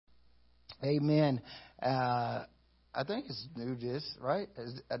Amen. I think it's new this, right?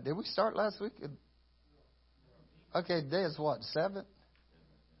 Did we start last week? Okay, today is what, 7th?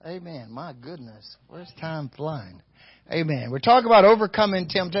 Amen. My goodness. Where's time flying? Amen. We're talking about overcoming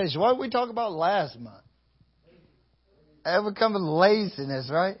temptation. What did we talk about last month? Overcoming laziness,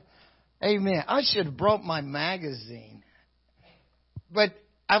 right? Amen. I should have brought my magazine. But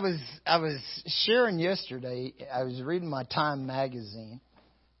I was sharing yesterday, I was reading my Time magazine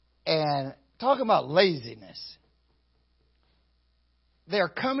and talking about laziness. They're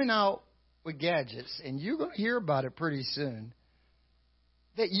coming out with gadgets, and you're going to hear about it pretty soon,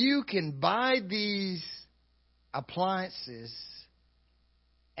 that you can buy these appliances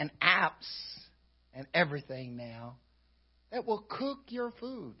and apps and everything now that will cook your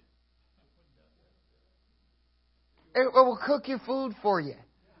food. It will cook your food for you.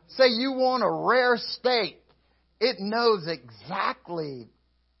 Say you want a rare steak. It knows exactly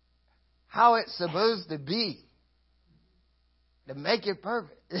how it's supposed to be to make it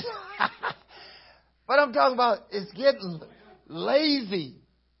perfect. But I'm talking about it's getting lazy.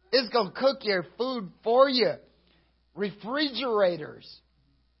 It's going to cook your food for you. Refrigerators.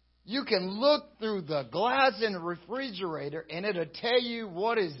 You can look through the glass in the refrigerator and it'll tell you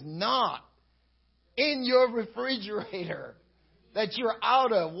what is not in your refrigerator that you're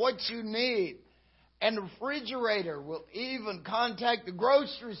out of, what you need. And the refrigerator will even contact the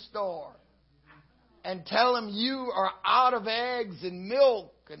grocery store and tell them you are out of eggs and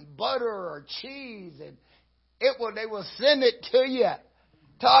milk and butter or cheese, and they will send it to you.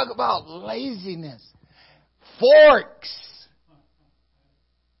 Talk about laziness. Forks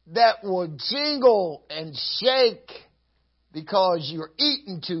that will jingle and shake because you're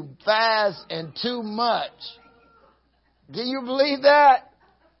eating too fast and too much. Can you believe that?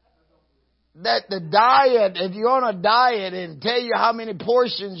 That the diet, if you're on a diet and tell you how many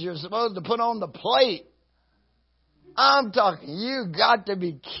portions you're supposed to put on the plate. I'm talking, you got to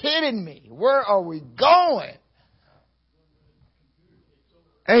be kidding me. Where are we going?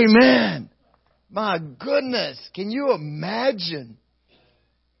 Amen. My goodness. Can you imagine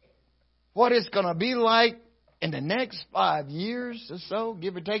what it's going to be like in the next 5 years or so,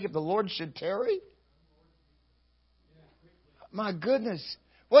 give or take, if the Lord should tarry? My goodness.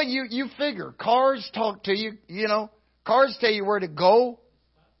 Well, you figure cars talk to you, cars tell you where to go.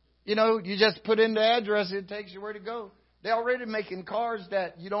 You just put in the address, it takes you where to go. They're already making cars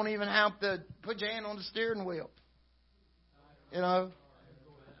that you don't even have to put your hand on the steering wheel. Yeah,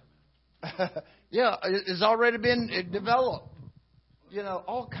 it's already been developed.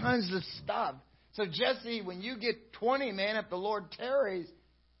 All kinds of stuff. So, Jesse, when you get 20, man, if the Lord tarries,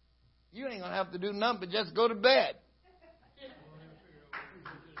 you ain't going to have to do nothing but just go to bed.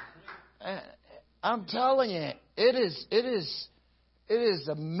 I'm telling you, it is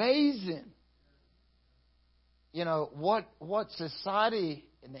amazing. What society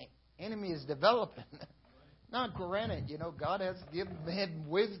and the enemy is developing. Now, granted, God has given man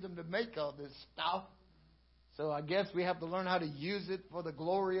wisdom to make all this stuff. So I guess we have to learn how to use it for the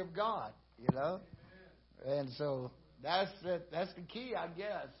glory of God, And so that's the key, I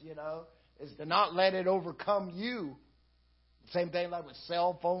guess, is to not let it overcome you. Same thing like with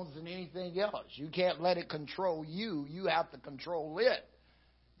cell phones and anything else. You can't let it control you. You have to control it.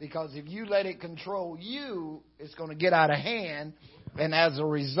 Because if you let it control you, it's going to get out of hand. And as a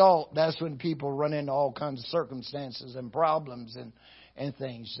result, that's when people run into all kinds of circumstances and problems and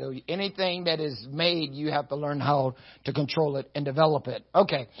things. So anything that is made, you have to learn how to control it and develop it.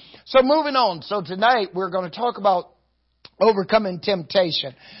 Okay, so moving on. So tonight we're going to talk about overcoming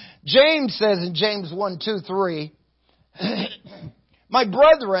temptation. James says in James 1:2-3, my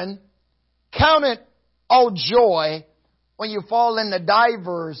brethren, count it all joy when you fall into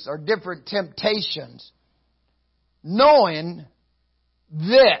divers or different temptations, knowing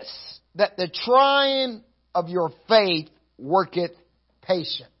this, that the trying of your faith worketh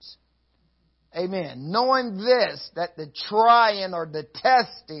patience. Amen. Knowing this, that the trying or the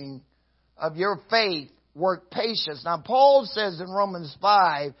testing of your faith work patience. Now, Paul says in Romans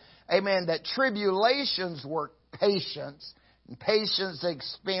 5, amen, that tribulations work patience. And patience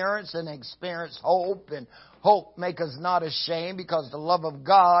experience, and experience hope. And hope make us not ashamed, because the love of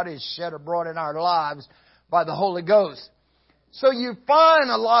God is shed abroad in our lives by the Holy Ghost. So you find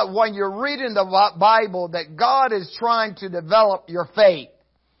a lot when you're reading the Bible that God is trying to develop your faith.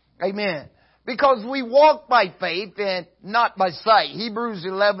 Amen. Because we walk by faith and not by sight. Hebrews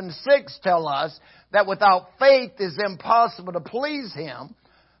 11:6 tell us that without faith it is impossible to please Him.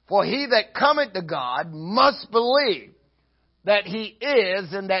 For he that cometh to God must believe that He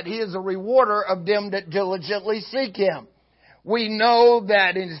is, and that He is a rewarder of them that diligently seek Him. We know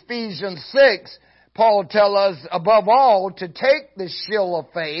that in Ephesians 6, Paul tells us above all to take the shield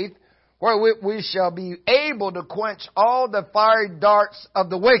of faith, wherewith we shall be able to quench all the fiery darts of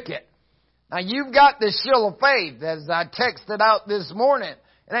the wicked. Now you've got the shield of faith, as I texted out this morning.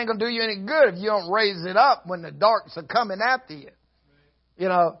 It ain't going to do you any good if you don't raise it up when the darts are coming after you. You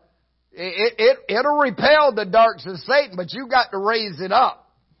know, it'll repel the darts of Satan, but you've got to raise it up.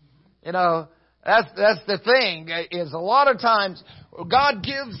 You know, that's the thing, is a lot of times God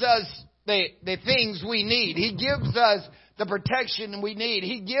gives us the things we need. He gives us the protection we need.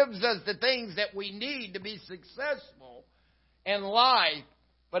 He gives us the things that we need to be successful in life.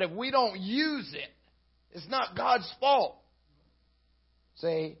 But if we don't use it, it's not God's fault.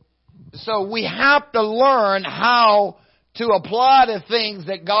 See? So we have to learn how to apply the things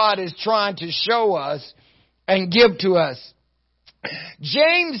that God is trying to show us and give to us.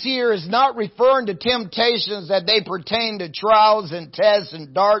 James here is not referring to temptations that they pertain to trials and tests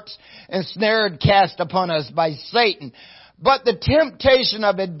and darts and snares cast upon us by Satan, but the temptation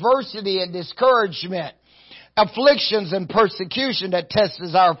of adversity and discouragement, afflictions and persecution that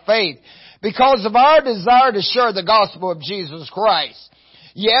tests our faith because of our desire to share the gospel of Jesus Christ.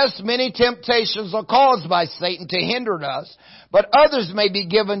 Yes, many temptations are caused by Satan to hinder us, but others may be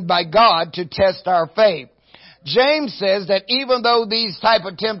given by God to test our faith. James says that even though these type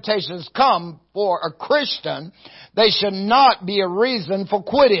of temptations come for a Christian, they should not be a reason for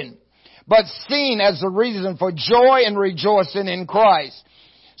quitting, but seen as a reason for joy and rejoicing in Christ.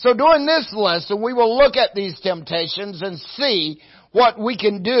 So during this lesson, we will look at these temptations and see what we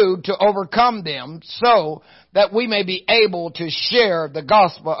can do to overcome them so that we may be able to share the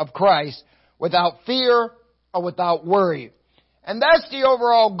gospel of Christ without fear or without worry. And that's the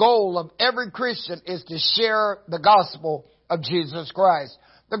overall goal of every Christian, is to share the gospel of Jesus Christ.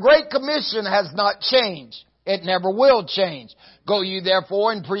 The Great Commission has not changed. It never will change. Go ye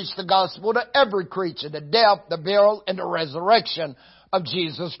therefore and preach the gospel to every creature, the death, the burial, and the resurrection of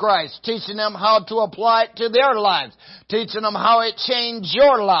Jesus Christ. Teaching them how to apply it to their lives. Teaching them how it changed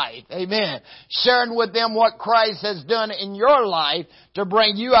your life. Amen. Sharing with them what Christ has done in your life to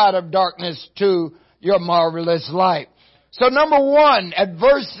bring you out of darkness to your marvelous light. So number one,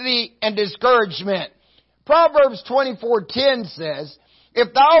 adversity and discouragement. Proverbs 24:10 says,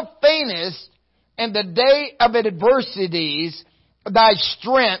 if thou faintest in the day of adversities, thy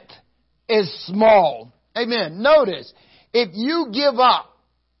strength is small. Amen. Notice, if you give up,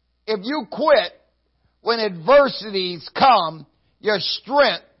 if you quit when adversities come, your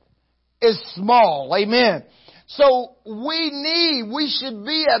strength is small. Amen. So we should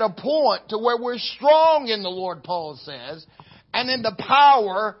be at a point to where we're strong in the Lord, Paul says, and in the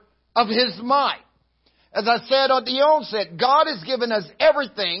power of His might. As I said at the onset, God has given us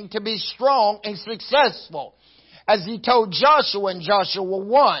everything to be strong and successful. As He told Joshua in Joshua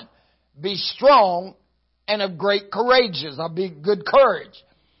 1, be strong and of great courageous, or be good courage.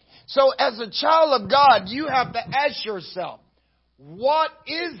 So as a child of God, you have to ask yourself, what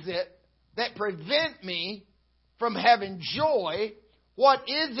is it that prevent me from having joy? What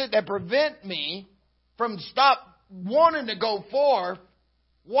is it that prevent me from stop wanting to go forth?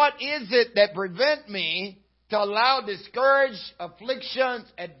 What is it that prevent me to allow discouraged afflictions,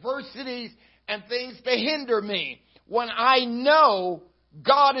 adversities, and things to hinder me? When I know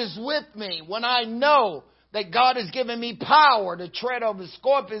God is with me, when I know that God has given me power to tread over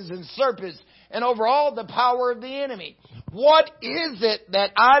scorpions and serpents and over all the power of the enemy. What is it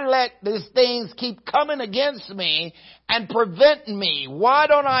that I let these things keep coming against me and preventing me? Why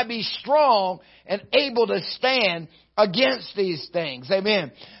don't I be strong and able to stand against these things?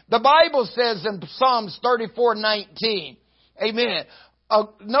 Amen. The Bible says in Psalms 34:19. Amen.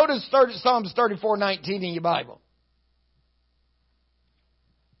 Notice Psalms 34:19 in your Bible.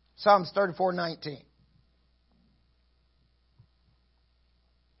 Psalms 34:19.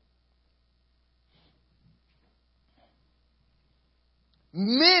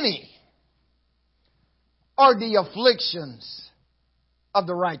 Many are the afflictions of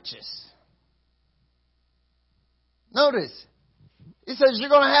the righteous. Notice, He says you're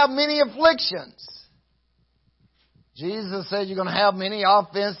going to have many afflictions. Jesus said you're going to have many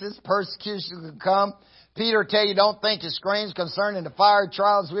offenses, persecutions will come. Peter tell you don't think it's strange concerning the fire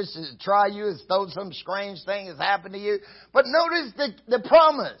trials which to try you as though some strange thing has happened to you. But notice the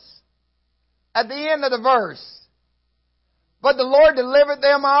promise at the end of the verse. But the Lord delivered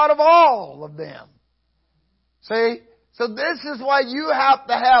them out of all of them. See? So this is why you have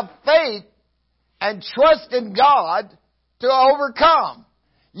to have faith and trust in God to overcome.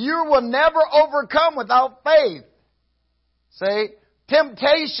 You will never overcome without faith. See?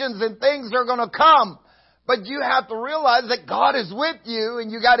 Temptations and things are going to come. But you have to realize that God is with you and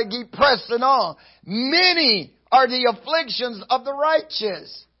you got to keep pressing on. Many are the afflictions of the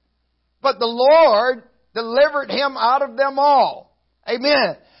righteous, but the Lord delivered him out of them all.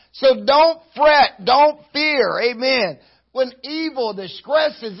 Amen. So don't fret, don't fear. Amen. When evil,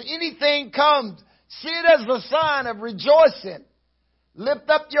 distresses, anything comes, see it as a sign of rejoicing. Lift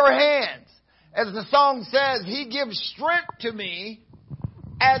up your hands. As the song says, He gives strength to me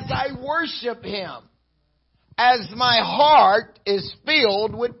as I worship Him, as my heart is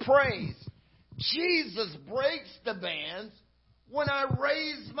filled with praise. Jesus breaks the bands when I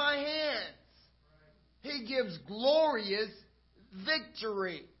raise my hands. He gives glorious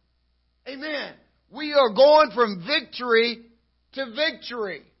victory. Amen. We are going from victory to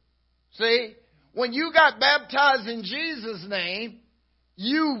victory. See, when you got baptized in Jesus' name,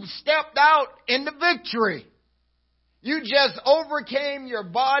 you stepped out into victory. You just overcame your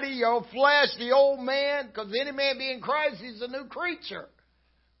body, your flesh, the old man, because any man be in Christ, he's a new creature.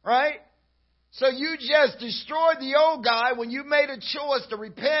 Right? So you just destroyed the old guy when you made a choice to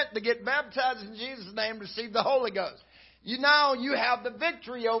repent, to get baptized in Jesus' name, receive the Holy Ghost. Now you have the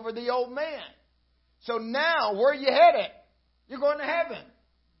victory over the old man. So now, where are you headed? You're going to heaven.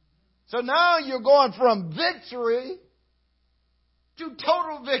 So now you're going from victory to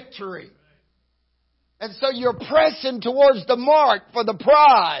total victory. And so you're pressing towards the mark for the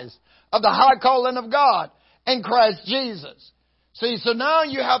prize of the high calling of God in Christ Jesus. See, so now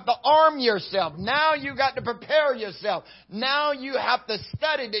you have to arm yourself. Now you got to prepare yourself. Now you have to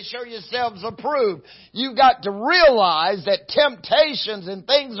study to show yourselves approved. You've got to realize that temptations and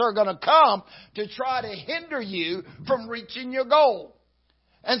things are going to come to try to hinder you from reaching your goal.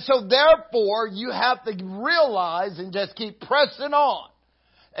 And so therefore, you have to realize and just keep pressing on.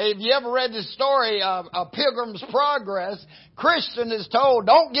 If you ever read the story of Pilgrim's Progress, Christian is told,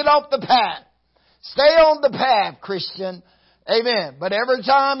 don't get off the path. Stay on the path, Christian. Amen. But every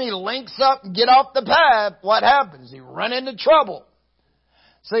time he links up and get off the path, what happens? He run into trouble.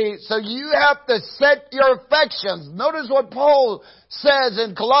 See, so you have to set your affections. Notice what Paul says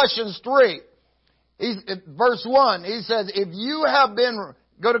in Colossians 3. Verse 1, he says, if you have been,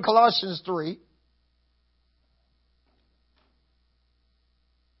 go to Colossians 3.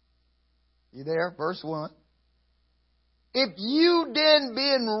 You there? Verse 1. If you then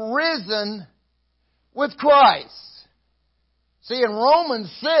been risen with Christ. See, in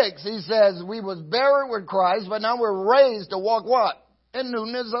Romans 6, he says, we was buried with Christ, but now we're raised to walk what? In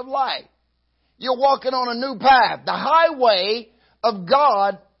newness of life. You're walking on a new path. The highway of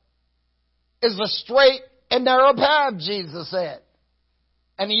God is a straight and narrow path, Jesus said.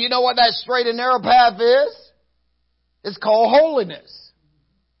 And you know what that straight and narrow path is? It's called holiness.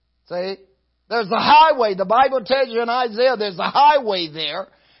 See? There's a highway. The Bible tells you in Isaiah there's a highway there.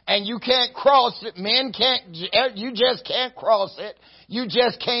 And you can't cross it. Men can't, you just can't cross it. You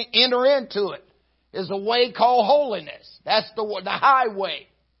just can't enter into it. There's a way called holiness. That's the highway.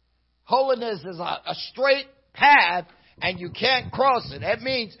 Holiness is a straight path and you can't cross it. That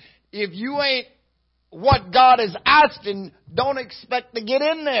means if you ain't what God is asking, don't expect to get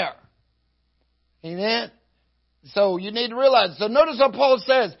in there. Amen? So you need to realize. So notice what Paul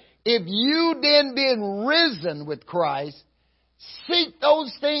says. If you then being risen with Christ, seek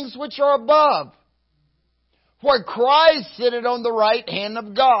those things which are above, where Christ sitteth on the right hand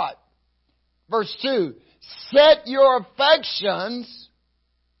of God. Verse 2, set your affections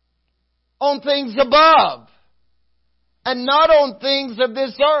on things above, and not on things of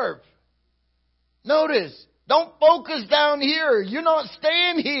this earth. Notice, don't focus down here. You're not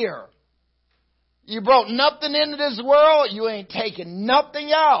staying here. You brought nothing into this world. You ain't taking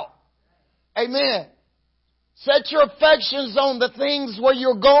nothing out. Amen. Set your affections on the things where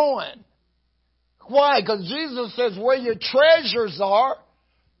you're going. Why? Because Jesus says where your treasures are,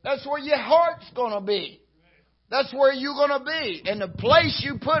 that's where your heart's going to be. That's where you're going to be. And the place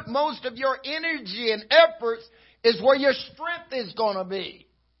you put most of your energy and efforts is where your strength is going to be.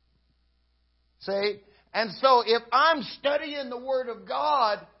 See? And so if I'm studying the Word of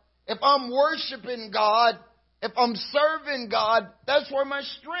God, if I'm worshiping God, if I'm serving God, that's where my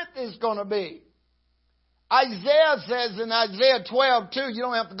strength is going to be. Isaiah says in Isaiah 12:2, you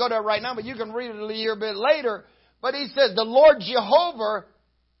don't have to go there right now, but you can read it a little bit later. But he says, the Lord Jehovah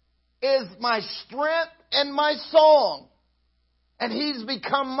is my strength and my song. And He's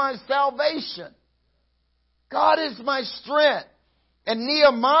become my salvation. God is my strength. And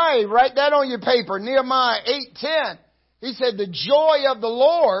Nehemiah, write that on your paper, Nehemiah 8:10. He said, the joy of the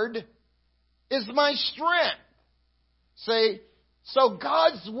Lord is my strength. See? So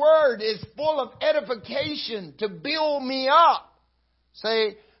God's Word is full of edification to build me up.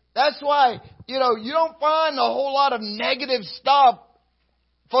 See, That's why, you don't find a whole lot of negative stuff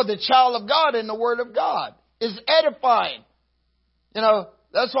for the child of God in the Word of God. It's edifying.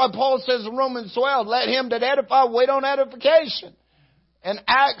 That's why Paul says in Romans 12, let him that edify wait on edification. And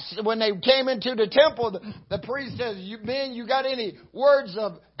Acts, when they came into the temple, the priest says, you got any words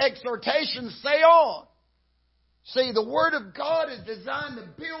of exhortation? Say on. See, the Word of God is designed to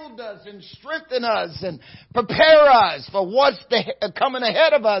build us and strengthen us and prepare us for what's coming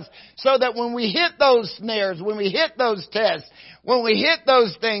ahead of us, so that when we hit those snares, when we hit those tests, when we hit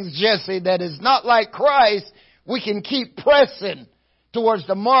those things, Jesse, that is not like Christ, we can keep pressing towards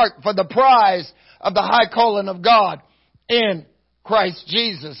the mark for the prize of the high calling of God in Christ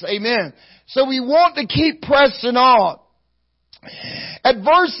Jesus. Amen. So we want to keep pressing on.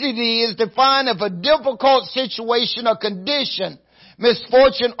 Adversity is defined as a difficult situation or condition,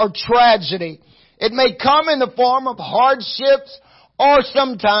 misfortune or tragedy. It may come in the form of hardships or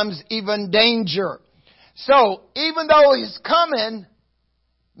sometimes even danger. So even though it's coming,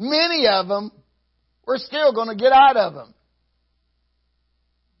 many of them, we're still going to get out of them.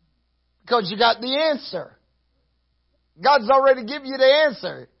 Because you got the answer. God's already given you the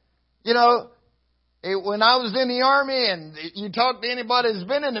answer. When I was in the Army and you talk to anybody that's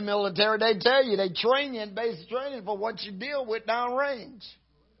been in the military, they tell you, they train you in basic training for what you deal with downrange.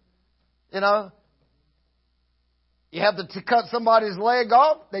 You have to cut somebody's leg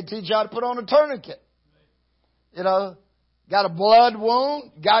off, they teach you how to put on a tourniquet. Got a blood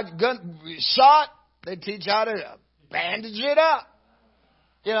wound, got gun shot, they teach you how to bandage it up.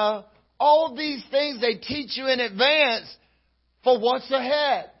 All these things they teach you in advance for what's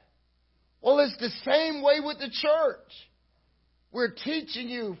ahead. Well, it's the same way with the church. We're teaching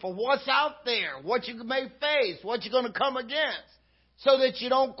you for what's out there, what you may face, what you're going to come against, so that you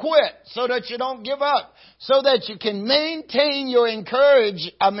don't quit, so that you don't give up, so that you can maintain your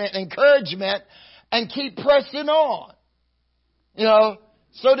encouragement and keep pressing on.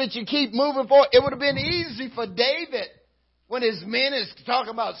 So that you keep moving forward. It would have been easy for David when his men is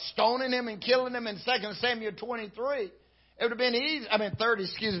talking about stoning him and killing him in 2 Samuel 23. It would have been easy, 30,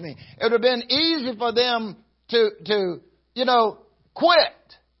 excuse me. It would have been easy for them to quit.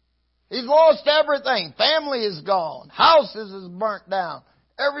 He's lost everything. Family is gone. Houses is burnt down.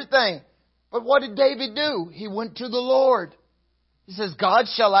 Everything. But what did David do? He went to the Lord. He says, God,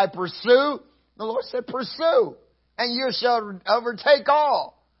 shall I pursue? The Lord said, pursue, and you shall overtake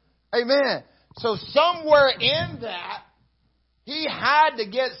all. Amen. So somewhere in that, he had to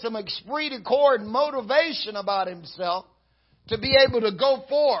get some esprit de corps motivation about himself to be able to go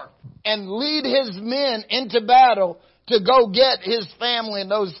forth and lead his men into battle to go get his family and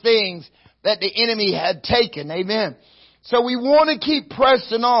those things that the enemy had taken. Amen. So we want to keep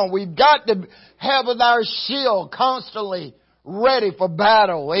pressing on. We've got to have our shield constantly ready for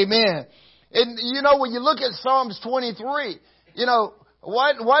battle. Amen. And when you look at Psalms 23,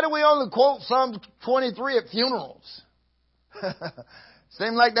 why do we only quote Psalms 23 at funerals?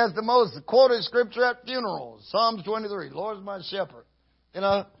 Seems like that's the most quoted scripture at funerals. Psalms 23. Lord's my shepherd.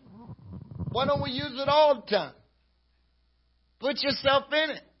 Why don't we use it all the time? Put yourself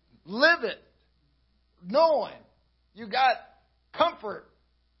in it. Live it. Knowing you got comfort.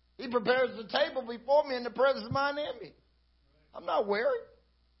 He prepares the table before me in the presence of mine enemy. I'm not worried.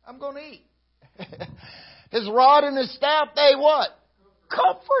 I'm going to eat. His rod and his staff, they what?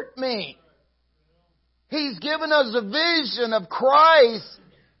 Comfort me. He's given us a vision of Christ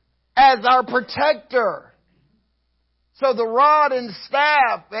as our protector. So the rod and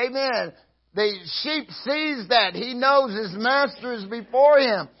staff, amen, the sheep sees that. He knows his master is before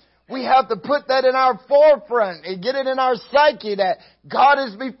him. We have to put that in our forefront and get it in our psyche that God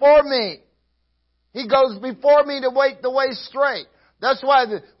is before me. He goes before me to make the way straight. That's why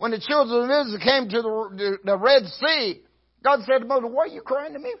when the children of Israel came to the Red Sea, God said to Moses, what are you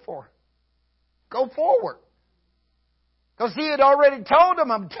crying to me for? Go forward. Because he had already told them,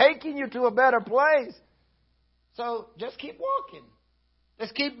 I'm taking you to a better place. So just keep walking.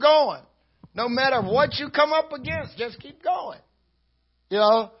 Just keep going. No matter what you come up against, just keep going.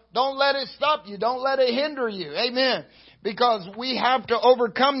 Don't let it stop you. Don't let it hinder you. Amen. Because we have to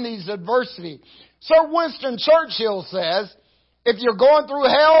overcome these adversity. Sir Winston Churchill says, if you're going through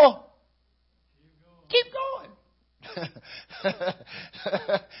hell, keep going.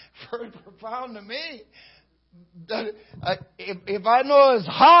 Very profound to me. If I know it's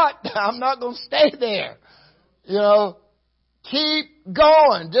hot, I'm not going to stay there. Keep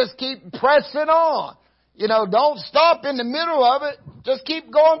going. Just keep pressing on. Don't stop in the middle of it. Just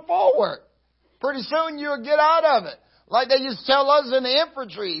keep going forward. Pretty soon you'll get out of it. Like they used to tell us in the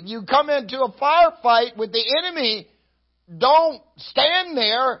infantry, if you come into a firefight with the enemy, don't stand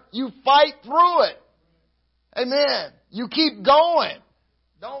there. You fight through it. Amen. You keep going.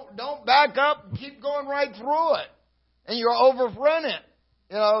 Don't back up. Keep going right through it. And you're overrun it.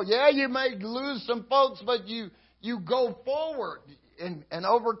 Yeah, you may lose some folks, but you go forward and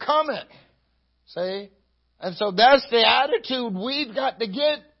overcome it. See? And so that's the attitude we've got to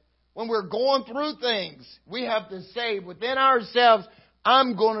get when we're going through things. We have to say within ourselves,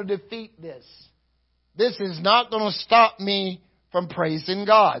 I'm going to defeat this. This is not going to stop me from praising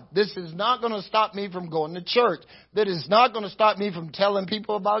God. This is not going to stop me from going to church. That is not going to stop me from telling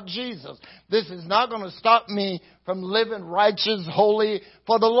people about Jesus. This is not going to stop me from living righteous, holy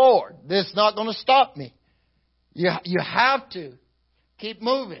for the Lord. This is not going to stop me. You have to keep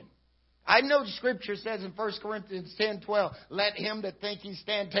moving. I know the Scripture says in 1 Corinthians 10:12, let him that think he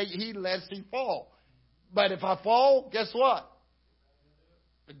stand take heed lest he fall. But if I fall, guess what?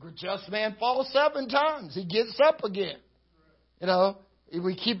 The just man falls 7 times. He gets up again.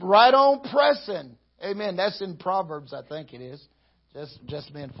 We keep right on pressing. Amen. That's in Proverbs, I think it is.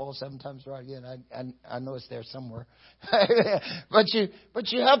 Just man falls 7 times right again. I know it's there somewhere. But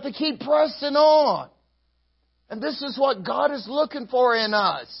you have to keep pressing on. And this is what God is looking for in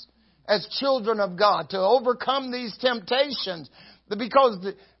us as children of God, to overcome these temptations. Because,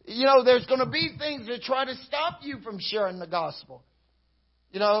 there's going to be things that try to stop you from sharing the gospel.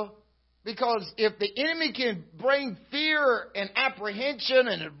 Because if the enemy can bring fear and apprehension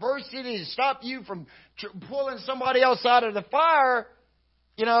and adversity to stop you from pulling somebody else out of the fire,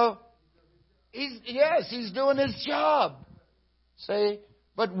 he's doing his job. See?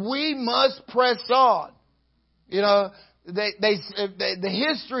 But we must press on. The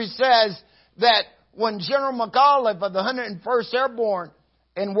history says that when General McAuliffe of the 101st Airborne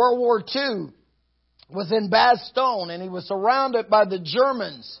in World War II was in Bastogne and he was surrounded by the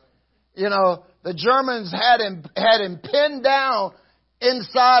Germans, the Germans had him pinned down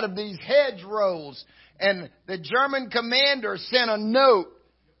inside of these hedgerows, and the German commander sent a note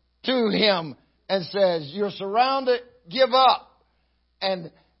to him and says, "You're surrounded, give up."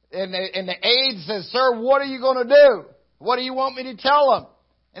 And the aide says, "Sir, what are you going to do? What do you want me to tell him?"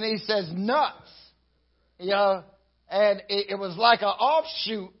 And he says, "Nuts." And it was like an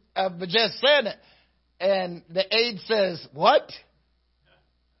offshoot of just saying it. And the aide says, "What?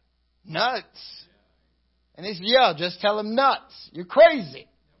 Nuts?" And he said, "Yeah, just tell him nuts. You're crazy.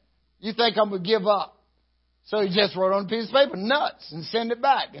 You think I'm going to give up?" So he just wrote on a piece of paper, "nuts," and sent it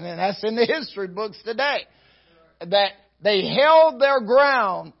back. And then that's in the history books today. That they held their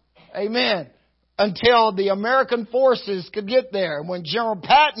ground, amen, until the American forces could get there. And when General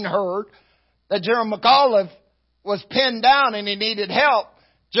Patton heard that General McAuliffe was pinned down and he needed help,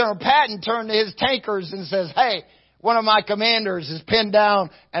 General Patton turned to his tankers and says, "Hey, one of my commanders is pinned down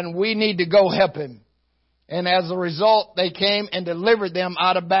and we need to go help him." And as a result, they came and delivered them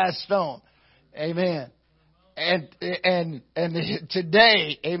out of Bastogne. Amen. And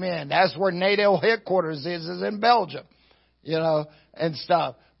today, amen, that's where NATO headquarters is in Belgium, and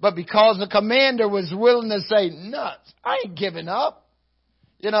stuff. But because the commander was willing to say, "Nuts, I ain't giving up."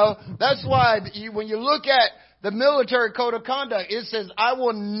 That's why when you look at the military code of conduct, it says, "I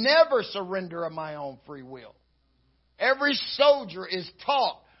will never surrender of my own free will." Every soldier is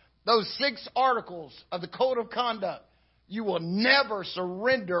taught those 6 articles of the code of conduct. You will never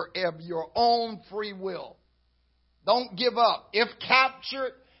surrender of your own free will. Don't give up. If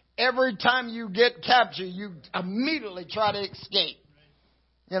captured, every time you get captured, you immediately try to escape.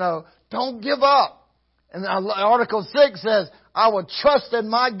 Don't give up. And Article 6 says, "I will trust in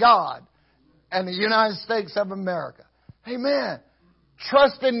my God and the United States of America." Amen.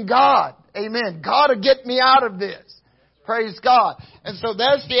 Trust in God. Amen. God will get me out of this. Praise God. And so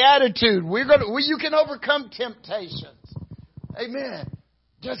that's the attitude. You can overcome temptations. Amen.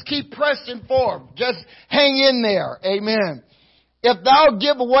 Just keep pressing forward. Just hang in there. Amen. "If thou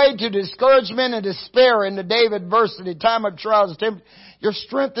give way to discouragement and despair in the day of adversity, time of trials, your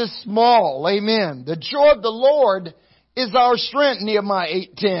strength is small." Amen. "The joy of the Lord is our strength." Nehemiah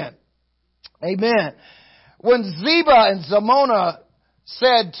 8:10. Amen. When Zebah and Zalmunna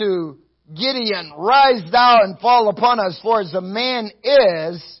said to Gideon, "Rise thou and fall upon us, for as a man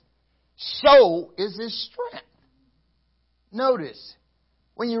is, so is his strength." Notice,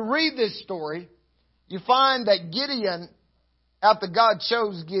 when you read this story, you find that Gideon, after God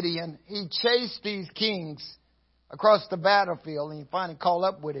chose Gideon, he chased these kings across the battlefield, and he finally caught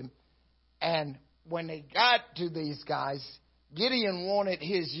up with him. And when they got to these guys, Gideon wanted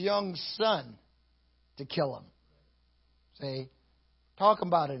his young son to kill him. See? Talking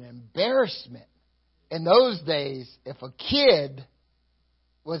about an embarrassment. In those days, if a kid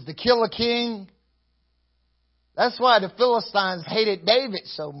was to kill a king, That's why the Philistines hated David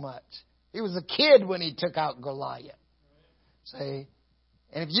so much. He was a kid when he took out Goliath. See?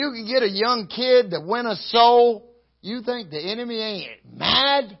 And if you can get a young kid to win a soul, you think the enemy ain't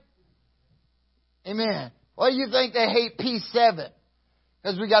mad? Amen. Why do you think they hate P7?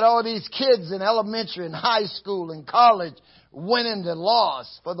 Because we got all these kids in elementary and high school and college winning the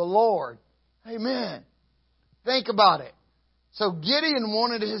loss for the Lord. Amen. Think about it. So Gideon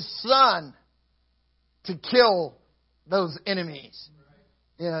wanted his son to kill those enemies.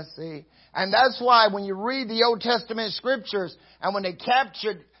 Yeah, see. And that's why when you read the Old Testament scriptures, and when they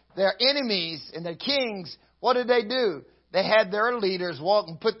captured their enemies and their kings, what did they do? They had their leaders walk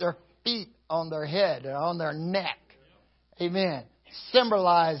and put their feet on their head or on their neck. Amen.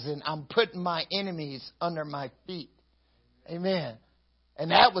 Symbolizing, I'm putting my enemies under my feet. Amen.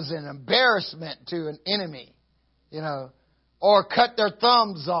 And that was an embarrassment to an enemy, you know. Or cut their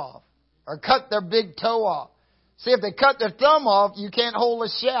thumbs off. Or cut their big toe off. See, if they cut their thumb off, you can't hold a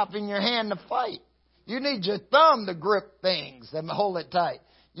shaft in your hand to fight. You need your thumb to grip things and hold it tight.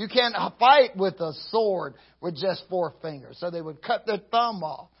 You can't fight with a sword with just 4 fingers. So they would cut their thumb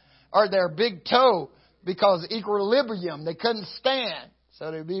off. Or their big toe, because equilibrium, they couldn't stand.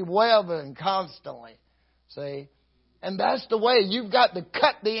 So they'd be webbing constantly. See? And that's the way you've got to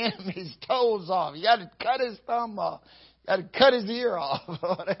cut the enemy's toes off. You got to cut his thumb off. Got to cut his ear off,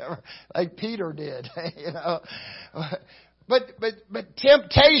 or whatever, like Peter did, you know. But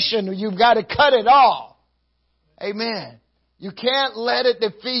temptation, you've got to cut it off. Amen. You can't let it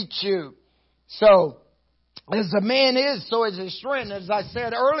defeat you. So, as a man is, so is his strength. As I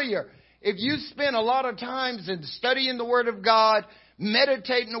said earlier, if you spend a lot of times in studying the Word of God,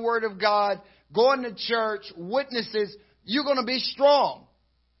 meditating the Word of God, going to church, witnesses, you're going to be strong.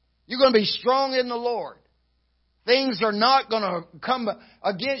 You're going to be strong in the Lord. Things are not going to come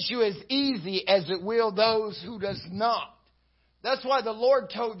against you as easy as it will those who does not. That's why the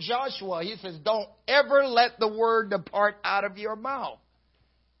Lord told Joshua, He says, don't ever let the word depart out of your mouth.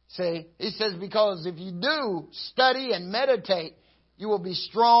 See, He says, because if you do study and meditate, you will be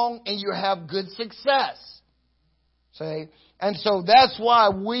strong and you have good success. See, and so that's why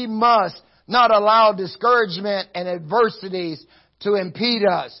we must not allow discouragement and adversities to impede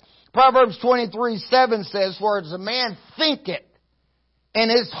us. Proverbs 23:7 says, for as a man thinketh in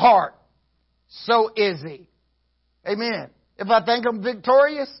his heart, so is he. Amen. If I think I'm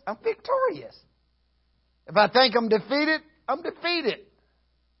victorious, I'm victorious. If I think I'm defeated, I'm defeated.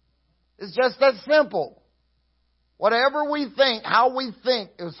 It's just that simple. Whatever we think, how we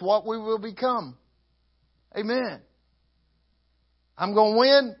think is what we will become. Amen. I'm going to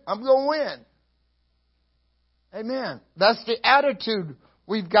win. I'm going to win. Amen. That's the attitude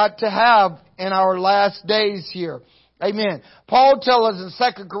we've got to have in our last days here. Amen. Paul tells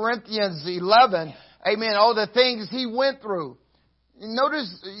us in 2 Corinthians 11, amen, all the things he went through.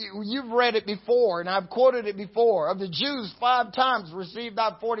 Notice, you've read it before, and I've quoted it before. Of the Jews, 5 times received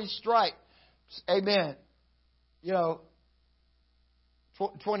out 40 stripes. Amen. You know,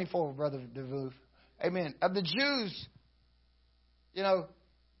 24, Brother DeVouf. Amen. Of the Jews, you know,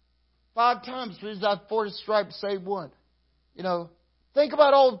 5 times received out 40 stripes, save 1. You know, think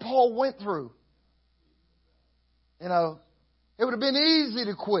about all Paul went through. You know, it would have been easy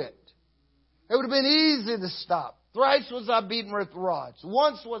to quit. It would have been easy to stop. Thrice was I beaten with rods.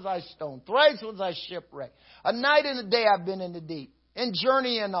 Once was I stoned. Thrice was I shipwrecked. A night and a day I've been in the deep. In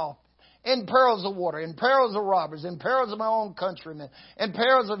journeying often. In perils of water. In perils of robbers. In perils of my own countrymen. In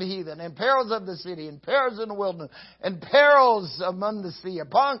perils of heathen. In perils of the city. In perils in the wilderness. In perils among the sea.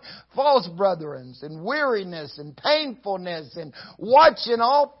 Upon false brethren. In weariness and painfulness. And watching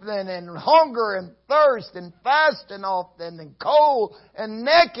often. And hunger and thirst. And fasting often. And cold and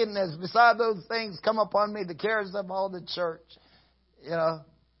nakedness. Beside those things come upon me the cares of all the church. You know.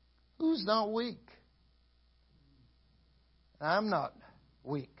 Who's not weak? I'm not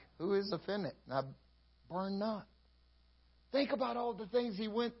weak. Who is offended? And I burn not. Think about all the things he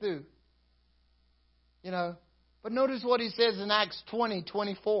went through. You know. But notice what he says in Acts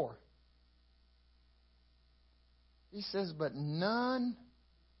 20:24. He says, but none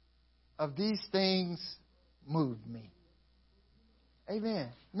of these things moved me. Amen.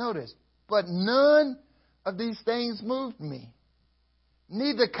 Notice. But none of these things moved me.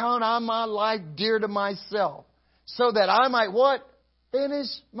 Neither count I my life dear to myself. So that I might what? Finish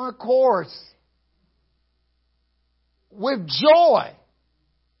my course with joy.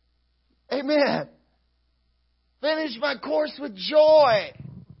 Amen. Finish my course with joy.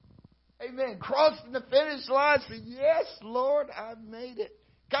 Amen. Crossing the finish line, say, yes, Lord, I've made it.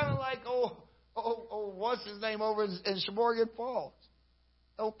 Kind of like, what's his name over in Sheboygan Falls?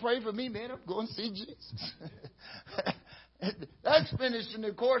 Oh, pray for me, man. I'm going to see Jesus. That's finishing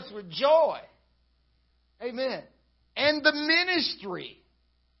the course with joy. Amen. And the ministry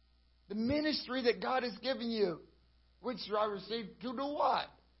that God has given you, which I received to do what?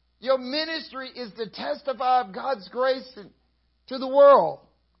 Your ministry is to testify of God's grace to the world.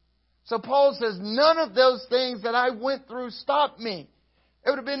 So Paul says, none of those things that I went through stopped me. It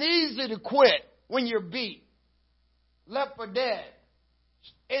would have been easy to quit when you're beat, left for dead,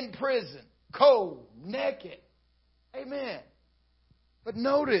 in prison, cold, naked. Amen. But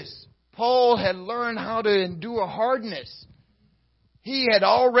notice, Paul had learned how to endure hardness. He had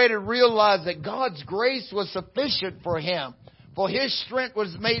already realized that God's grace was sufficient for him, for his strength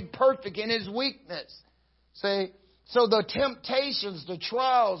was made perfect in his weakness. See? So the temptations, the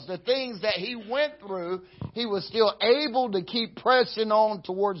trials, the things that he went through, he was still able to keep pressing on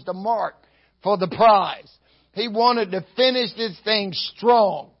towards the mark for the prize. He wanted to finish this thing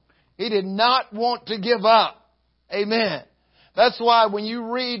strong. He did not want to give up. Amen. That's why when you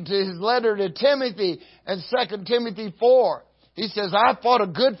read his letter to Timothy in 2 Timothy 4, he says, I fought a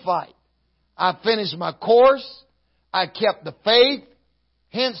good fight. I finished my course. I kept the faith.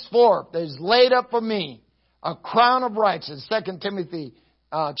 Henceforth, there's laid up for me a crown of righteousness. 2 Timothy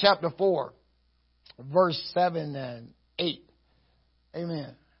chapter 4, verse 7 and 8.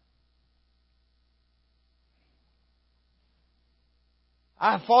 Amen.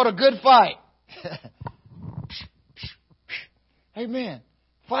 I fought a good fight. Amen.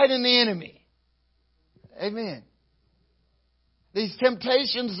 Fighting the enemy. Amen. These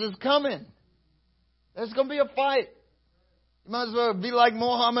temptations is coming. There's going to be a fight. You might as well be like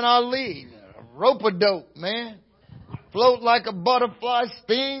Muhammad Ali. Rope-a-dope, man. Float like a butterfly,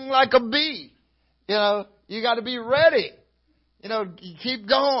 sting like a bee. You know, you got to be ready. You know, you keep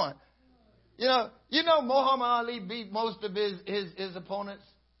going. You know Muhammad Ali beat most of his opponents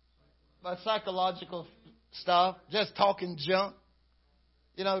by psychological stuff, just talking junk.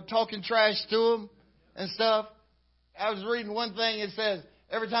 You know, talking trash to them and stuff. I was reading one thing, it says,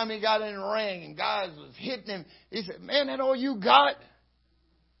 every time he got in the ring and guys was hitting him, he said, man, that all you got?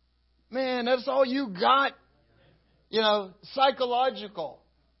 Man, that's all you got? You know, psychological.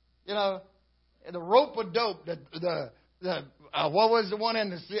 You know, the rope-a-dope, what was the one in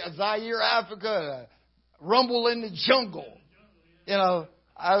the Zaire, Africa? Rumble in the Jungle. You know,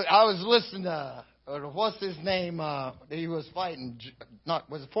 I was listening to, what's his name? He was fighting,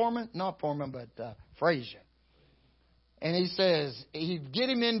 was it Foreman? Not Foreman, but Frazier. And he says, he'd get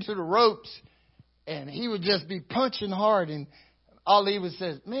him into the ropes, and he would just be punching hard, and Ali would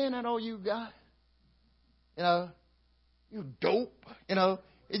say, man, that all you got? You know, you dope. You know,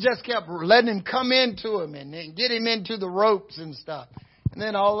 he just kept letting him come into him and then get him into the ropes and stuff. And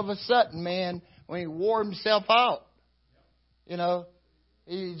then all of a sudden, man, when he wore himself out, you know,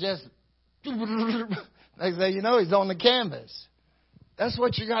 he just, they say, you know, he's on the canvas. That's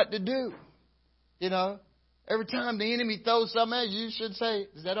what you got to do. You know, every time the enemy throws something at you, you should say,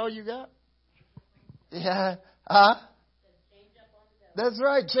 is that all you got? Yeah. That's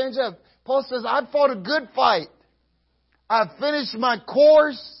right. Change up. Paul says, I fought a good fight. I finished my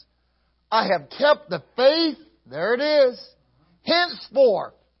course. I have kept the faith. There it is.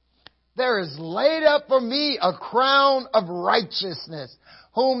 Henceforth, there is laid up for me a crown of righteousness,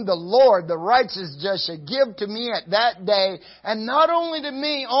 whom the Lord, the righteous judge, shall give to me at that day, and not only to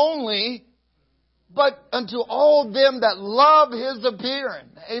me only, but unto all them that love his appearing.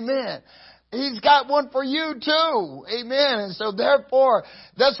 Amen. He's got one for you too. Amen. And so therefore,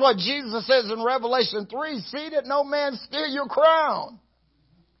 that's what Jesus says in Revelation 3. See that no man steal your crown.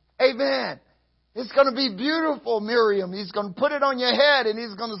 Amen. It's going to be beautiful, Miriam. He's going to put it on your head and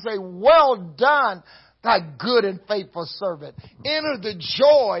he's going to say, well done, thy good and faithful servant. Enter the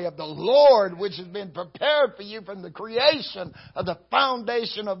joy of the Lord, which has been prepared for you from the creation of the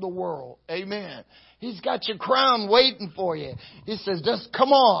foundation of the world. Amen. He's got your crown waiting for you. He says, just come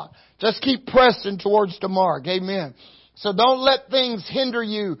on. Just keep pressing towards the mark. Amen. So don't let things hinder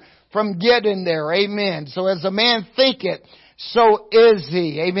you from getting there. Amen. So as a man thinketh, so is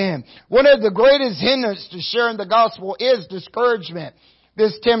he. Amen. One of the greatest hindrances to sharing the gospel is discouragement.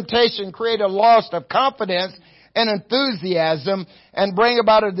 This temptation creates a loss of confidence and enthusiasm and bring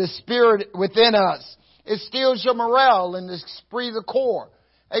about the spirit within us. It steals your morale and esprit de corps.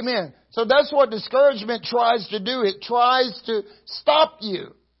 Amen. So that's what discouragement tries to do. It tries to stop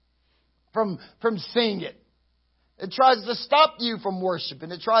you from singing. It tries to stop you from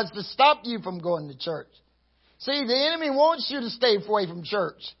worshiping. It tries to stop you from going to church. See, the enemy wants you to stay away from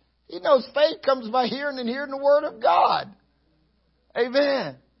church. He knows faith comes by hearing and hearing the word of God.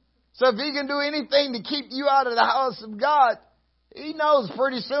 Amen. So if he can do anything to keep you out of the house of God, he knows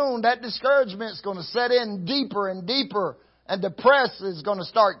pretty soon that discouragement is going to set in deeper and deeper, and depression is going to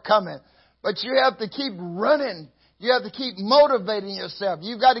start coming. But you have to keep running. You have to keep motivating yourself.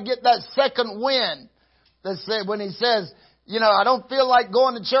 You've got to get that second wind. When he says, I don't feel like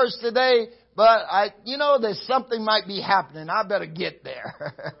going to church today, but there's something might be happening. I better get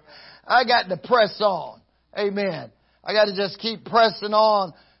there. I got to press on. Amen. I got to just keep pressing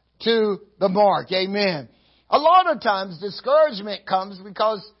on to the mark. Amen. A lot of times discouragement comes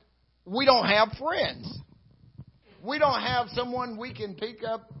because we don't have friends. We don't have someone we can pick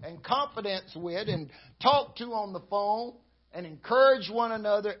up and confidence with and talk to on the phone and encourage one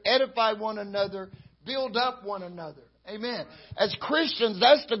another, edify one another, build up one another. Amen. As Christians,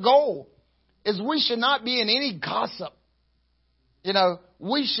 that's the goal, is we should not be in any gossip.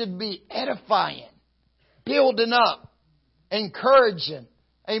 We should be edifying, building up, encouraging.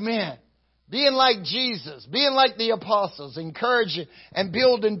 Amen. Being like Jesus, being like the apostles, encouraging and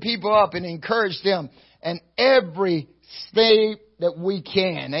building people up and encourage them in every state that we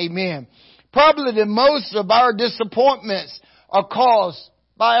can. Amen. Probably the most of our disappointments are caused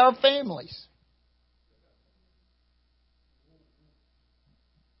by our families.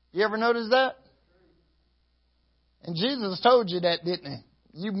 You ever notice that? And Jesus told you that, didn't he?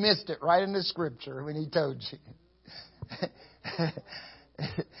 You missed it right in the scripture when he told you.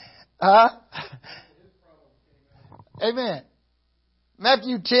 Amen.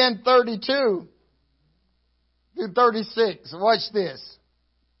 Matthew 10:32 through 36. Watch this.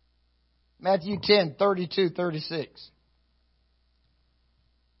 Matthew 10:32, 36.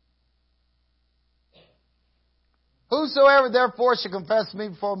 Whosoever therefore shall confess me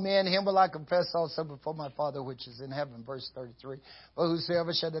before men, him will I confess also before my Father which is in heaven. Verse 33. But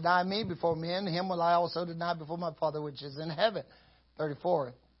whosoever shall deny me before men, him will I also deny before my Father which is in heaven.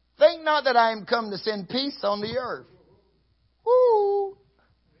 34. Think not that I am come to send peace on the earth. Woo!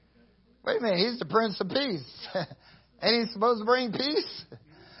 Wait a minute, he's the Prince of Peace. Ain't he supposed to bring peace?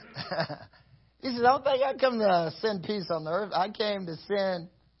 He said, I don't think I come to send peace on the earth. I came to send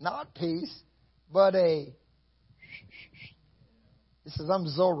not peace, but a... He says, I'm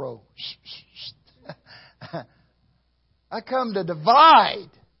Zorro. I come to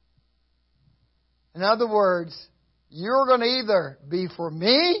divide. In other words, you're going to either be for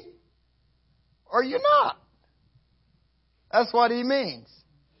me or you're not. That's what he means.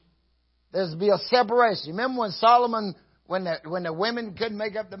 There's to be a separation. Remember when Solomon, when the women couldn't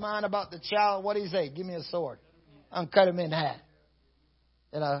make up their mind about the child, what did he say? Give me a sword. I'm cut him in half.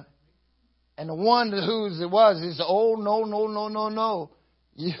 And the one whose it was, he said, oh, no.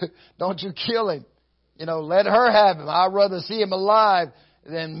 Don't you kill him. Let her have him. I'd rather see him alive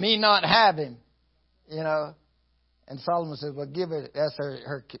than me not have him. And Solomon says, well, give it, that's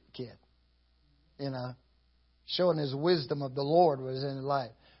her kid. Showing his wisdom of the Lord was in his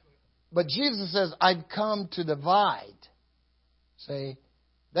life. But Jesus says, I've come to divide. See,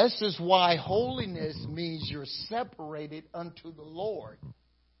 this is why holiness means you're separated unto the Lord.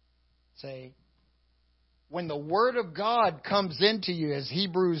 See, when the Word of God comes into you, as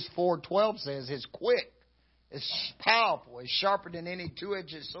Hebrews 4:12 says, it's quick, it's powerful, it's sharper than any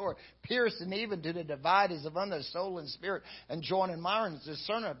two-edged sword, piercing even to the dividers of under soul and spirit, and joining minds,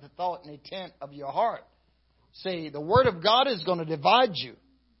 discerning the thought and intent of your heart. See, the Word of God is going to divide you.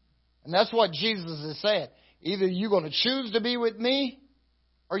 And that's what Jesus is saying. Either you're going to choose to be with me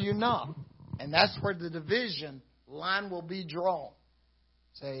or you're not. And that's where the division line will be drawn.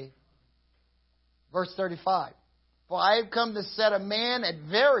 See? Verse 35. For I have come to set a man at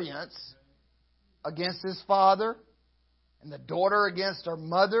variance against his father, and the daughter against her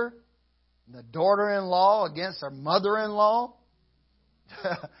mother, and the daughter-in-law against her mother-in-law.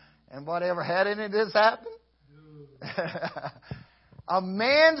 And whatever had any of this happen? A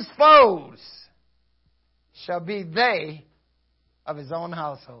man's foes shall be they of his own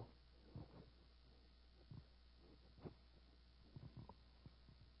household.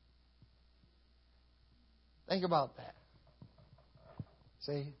 Think about that.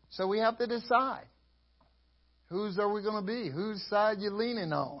 See? So we have to decide. Whose are we going to be? Whose side you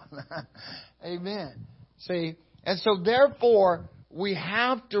leaning on? Amen. See? And so therefore, we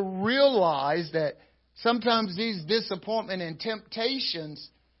have to realize that sometimes these disappointment and temptations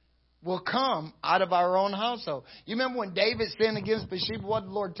will come out of our own household. You remember when David sinned against Bathsheba, what did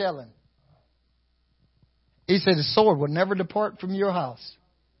the Lord tell him? He said, the sword will never depart from your house.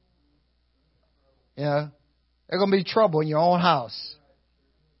 There's going to be trouble in your own house.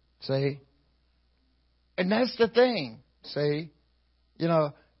 See? And that's the thing. See?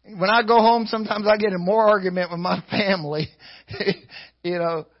 When I go home, sometimes I get in more argument with my family,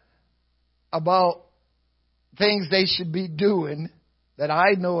 about things they should be doing that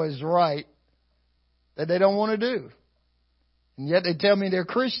I know is right that they don't want to do. And yet they tell me they're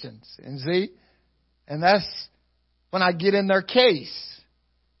Christians. And see, and that's when I get in their case.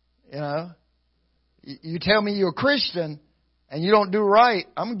 You know, you tell me you're a Christian and you don't do right,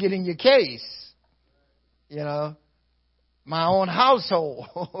 I'm getting your case. You know, my own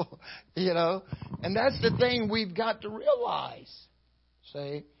household. You know, and that's the thing we've got to realize.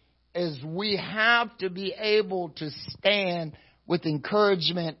 See, is we have to be able to stand with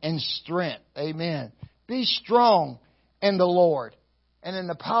encouragement and strength. Amen. Be strong in the Lord and in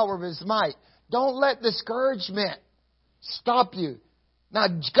the power of His might. Don't let discouragement stop you. Now,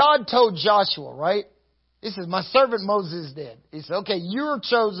 God told Joshua, right? He says, my servant Moses is dead. He said, okay, you're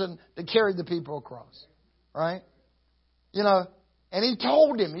chosen to carry the people across. Right? You know, and He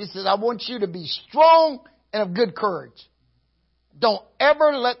told him, He says, I want you to be strong and of good courage. Don't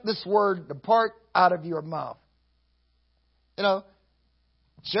ever let this word depart out of your mouth. You know,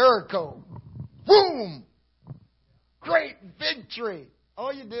 Jericho. Boom! Great victory.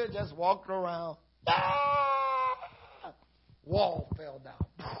 All you did just walk around. Ah! Wall fell down.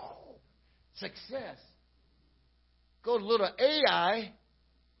 Success. Go to little Ai.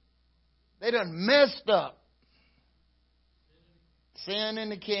 They done messed up. Sin in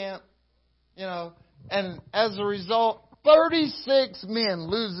the camp. You know, and as a result, 36 men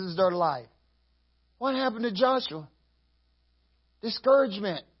loses their life. What happened to Joshua?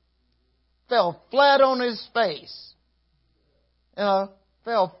 Discouragement. Fell flat on his face. You know,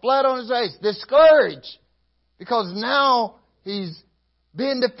 fell flat on his face. Discouraged. Because now he's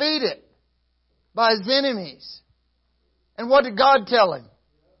being defeated by his enemies. And what did God tell him?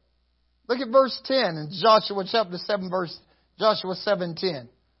 Look at verse 10 in Joshua chapter 7, Joshua 7:10.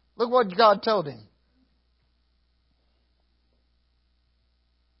 Look what God told him.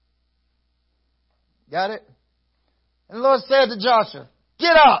 Got it? And the Lord said to Joshua,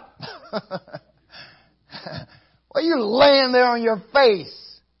 get up. Well, you laying there on your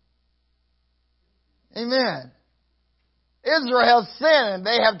face. Amen. Israel has sinned.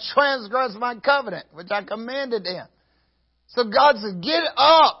 They have transgressed my covenant, which I commanded them. So God said, get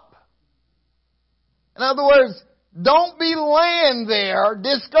up. In other words, don't be laying there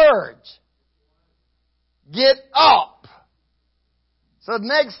discouraged. Get up. So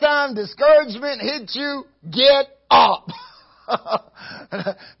next time discouragement hits you, get up.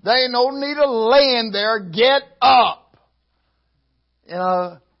 There ain't no need of laying there. Get up. You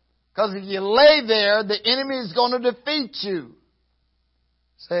know, because if you lay there, the enemy is going to defeat you.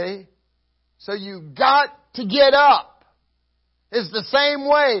 See? So you got to get up. It's the same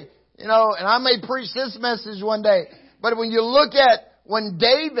way, you know, and I may preach this message one day, but when you look at when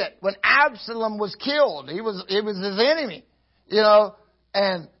Absalom was killed, he was his enemy, you know,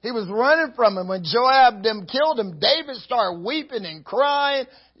 and he was running from him. When Joab them killed him, David started weeping and crying,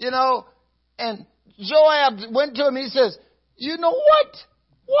 you know, and Joab went to him. He says, you know what?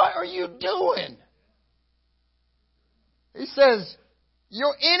 What are you doing? He says,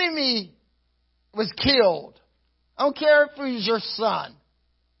 your enemy was killed. I don't care if he's your son.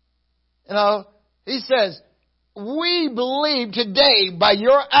 You know, he says, we believe today by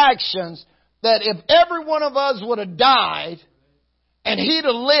your actions that if every one of us would have died and he'd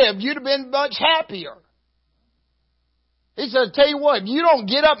have lived, you'd have been much happier. He said, tell you what, if you don't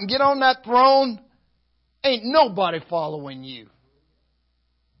get up and get on that throne, ain't nobody following you.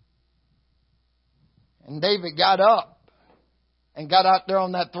 And David got up and got out there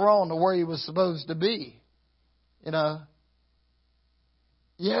on that throne to where he was supposed to be. You know.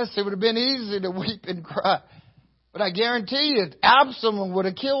 Yes, it would have been easy to weep and cry. But I guarantee you, Absalom would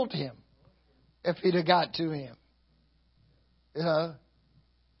have killed him if he'd have got to him. You know.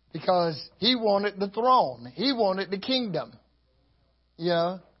 Because he wanted the throne. He wanted the kingdom. You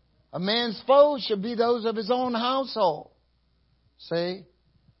know. A man's foes should be those of his own household. See?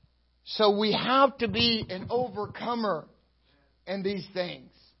 So we have to be an overcomer in these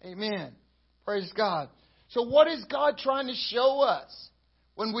things. Amen. Praise God. So what is God trying to show us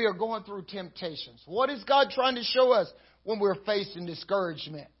when we are going through temptations? What is God trying to show us when we're facing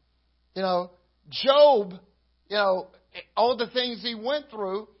discouragement? You know, Job, you know, all the things he went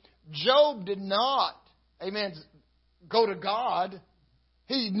through, Job did not, amen, go to God.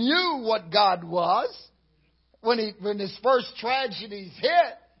 He knew what God was. When his first tragedies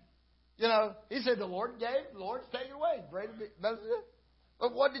hit, you know, he said, the Lord gave, the Lord take it away.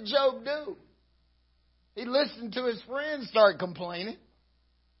 But what did Job do? He listened to his friends start complaining.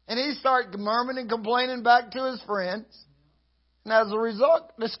 And he started murmuring and complaining back to his friends. And as a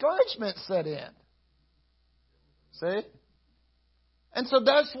result, discouragement set in. See? And so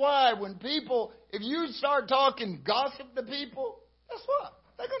that's why when people, if you start talking gossip to people, guess what?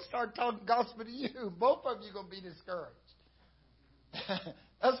 They're going to start talking gossip to you. Both of you are going to be discouraged.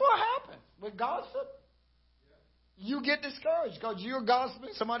 That's what happens with gossip. You get discouraged because you're gossiping.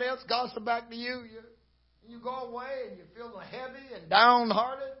 Somebody else gossip back to you. You go away and you feel heavy and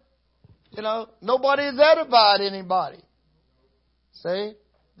downhearted. You know, nobody is edified anybody. See?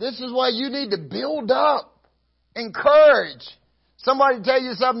 This is why you need to build up, encourage. Somebody tell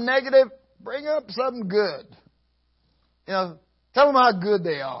you something negative, bring up something good. You know, tell them how good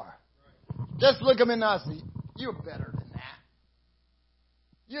they are. Just look them in the eye and say, you're better than that.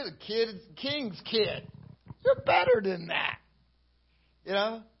 You're the king's kid. You're better than that. You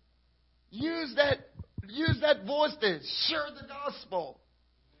know? Use that voice to share the gospel.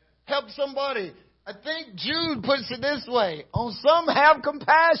 Help somebody. I think Jude puts it this way. On some have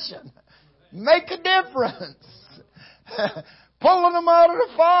compassion. Make a difference. Pulling them out of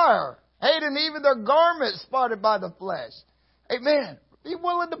the fire. Hating even their garments spotted by the flesh. Amen. Be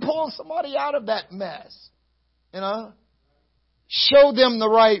willing to pull somebody out of that mess. You know? Show them the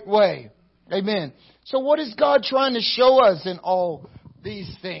right way. Amen. So what is God trying to show us in all these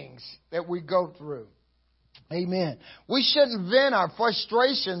things that we go through? Amen. We shouldn't vent our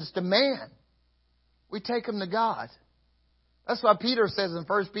frustrations to man. We take them to God. That's why Peter says in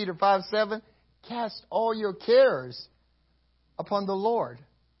 1 Peter 5:7, cast all your cares upon the Lord,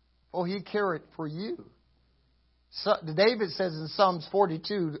 for He careth for you. So, David says in Psalms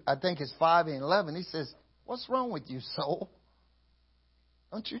 42, I think it's 5 and 11, he says, what's wrong with you, soul?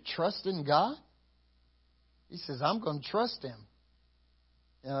 Don't you trust in God? He says, I'm going to trust Him.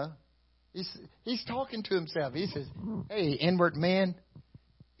 You know? He's talking to himself. He says, hey, inward man,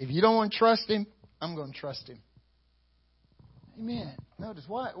 if you don't want to trust Him, I'm going to trust Him. Amen. Notice,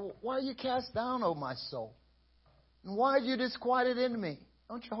 why are you cast down, O my soul? And why are you disquieted in me?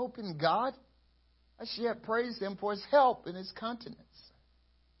 Don't you hope in God? I shall yet praise Him for His help and His countenance.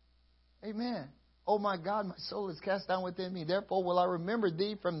 Amen. Oh my God, my soul is cast down within me. Therefore will I remember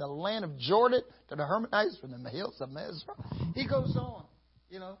Thee from the land of Jordan to the Hermonites, from the hills of Mizrah. He goes on,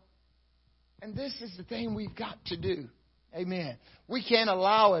 you know. And this is the thing we've got to do. Amen. We can't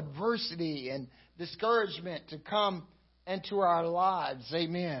allow adversity and discouragement to come into our lives.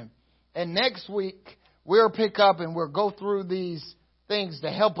 Amen. And next week, we'll pick up and we'll go through these things to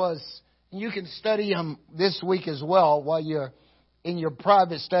help us. And you can study them this week as well while you're in your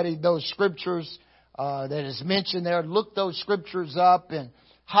private study. Those scriptures that is mentioned there, look those scriptures up and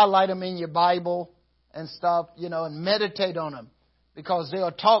highlight them in your Bible and stuff, you know, and meditate on them, because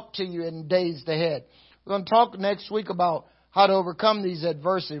they'll talk to you in days ahead. We're going to talk next week about how to overcome these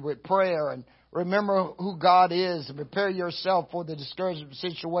adversity with prayer, and remember who God is, and prepare yourself for the discouraging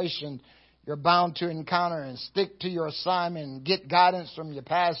situation you're bound to encounter, and stick to your assignment and get guidance from your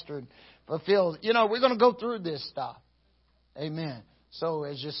pastor and fulfill. You know, we're going to go through this stuff. Amen. So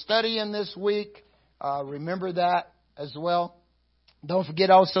as you're studying this week, remember that as well. Don't forget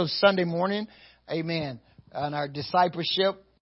also Sunday morning, amen, on our discipleship.